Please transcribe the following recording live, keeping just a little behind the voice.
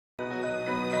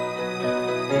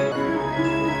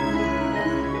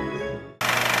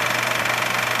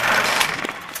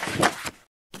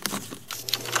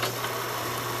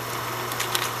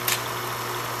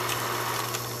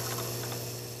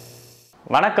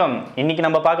வணக்கம். இன்னைக்கு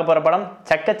நம்ம பார்க்க போற படம்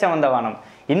செக்க சிவந்த வானம்.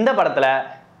 இந்த படத்துல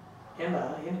ஏண்டா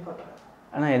ஏன் பண்ற?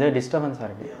 அண்ணா ஏதோ டிஸ்டர்பன்ஸா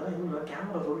இருக்கு. இவங்க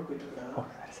கேமரா ரோல் போயிட்டு இருக்காங்க.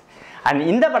 அண்ட்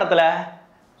இந்த படத்துல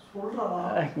சொல்றா.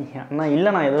 அண்ணா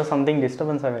இல்லண்ணா ஏதோ சம்திங்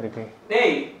டிஸ்டர்பன்ஸா இருக்கு.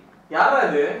 டேய் யாரா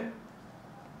இது?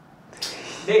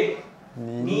 டேய்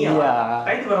நீயா?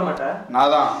 ரைட் வர மாட்டே?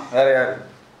 நான் தான். வேற யாரு?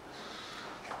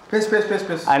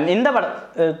 பேஸ். அண்ட் இந்த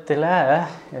படத்துல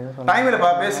ஏதோ டைம்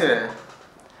இல்லப்பா பேசு.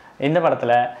 இந்த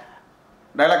படத்துல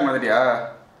டயலாக் மாதிரியா?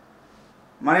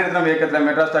 மணிரத்னம் இயக்கத்தில்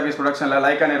மெட்ராஸ் டாக்கீஸ் ப்ரொடக்ஷனில்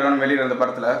லைக்கானி நிறுவனம் வெளியிட இந்த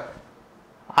படத்தில்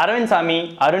அரவிந்த் சாமி,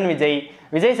 அருண் விஜய்,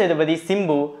 விஜய் சேதுபதி,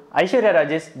 சிம்பு, ஐஸ்வர்யா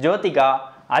ராஜேஷ், ஜோதிகா,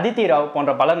 அதிதி ராவ்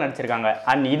போன்ற பலர் நடிச்சிருக்காங்க.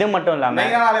 அண்ட் இது மட்டும் இல்லாம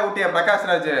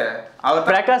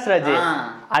பிரகாஷ் ராஜ்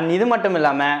அண்ட் இது மட்டும்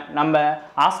இல்லாம நம்ம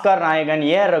ஆஸ்கார் நாயகன்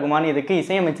ஏஆர் ரகுமான் இதுக்கு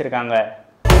இசையமைச்சிருக்காங்க.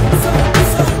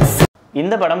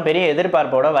 இந்த படம் பெரிய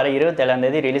எதிர்பார்ப்போட வர 27ஆம்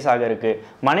தேதி ரிலீஸ் ஆக இருக்கு.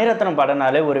 மணிரத்னம்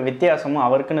படம்னாலே ஒரு வித்தியாசமும்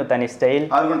அவருக்குன்னு தனி ஸ்டைல்,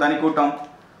 அவருக்குன்னு தனி கூட்டம்.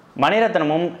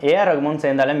 மணிரத்னமும் ஏஆர் ரகுமான்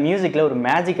சேர்ந்தாலே மியூசிக்ல ஒரு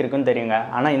மேஜிக் இருக்குன்னு தெரியுங்க.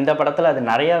 ஆனா இந்த படத்துல அது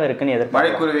நிறையவே இருக்குன்னு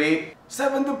எதிர்பார்க்குறேன்.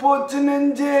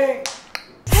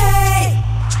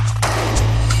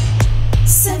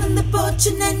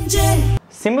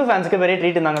 சிம்பு ஃபேன்ஸ்க்கு பெரிய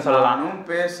ட்ரீட் தாங்க சொல்லலாம்.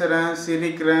 பேசுறேன்,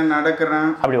 சிரிக்கிறேன், நடக்கிறேன்.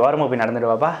 அப்படி ஓரமா போய்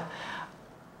நடந்துடுவாப்பா.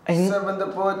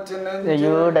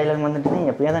 ஐயோ டைலாக் வந்துட்டு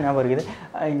எப்பயா தான் ஞாபகம் இருக்குது.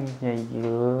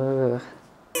 ஐயோ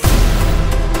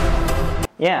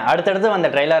ஏன் அடுத்தடுத்து வந்த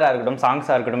ட்ரெய்லராக இருக்கட்டும்,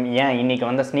 சாங்ஸாக இருக்கட்டும், ஏன் இன்னைக்கு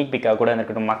வந்த ஸ்னீக் பிக்காக கூட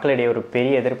இருக்கட்டும், மக்களிடையே ஒரு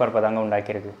பெரிய எதிர்பார்ப்பை தாங்க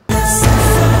உண்டாக்கியிருக்கு.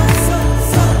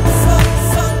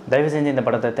 தயவு செஞ்சு இந்த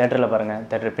படத்தை தேட்டரில் பாருங்கள்,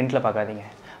 தேட்டர் பிரிண்டில் பார்க்காதீங்க.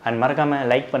 அண்ட் மறக்காமல்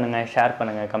லைக் பண்ணுங்கள், ஷேர்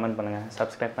பண்ணுங்கள், கமெண்ட் பண்ணுங்கள்,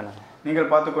 சப்ஸ்கிரைப் பண்ணுங்கள். நீங்கள்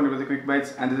பார்த்து கொண்டிருப்பது quick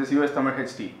bytes and this is US Tamil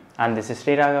HD and this is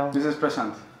Sriraghav. This is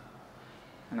Prashanth.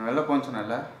 என்ன வெளில போன்னு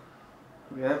சொன்னல,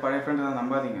 ஏதாவது பழைய ஃப்ரெண்டு தான்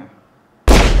நம்பாதீங்க.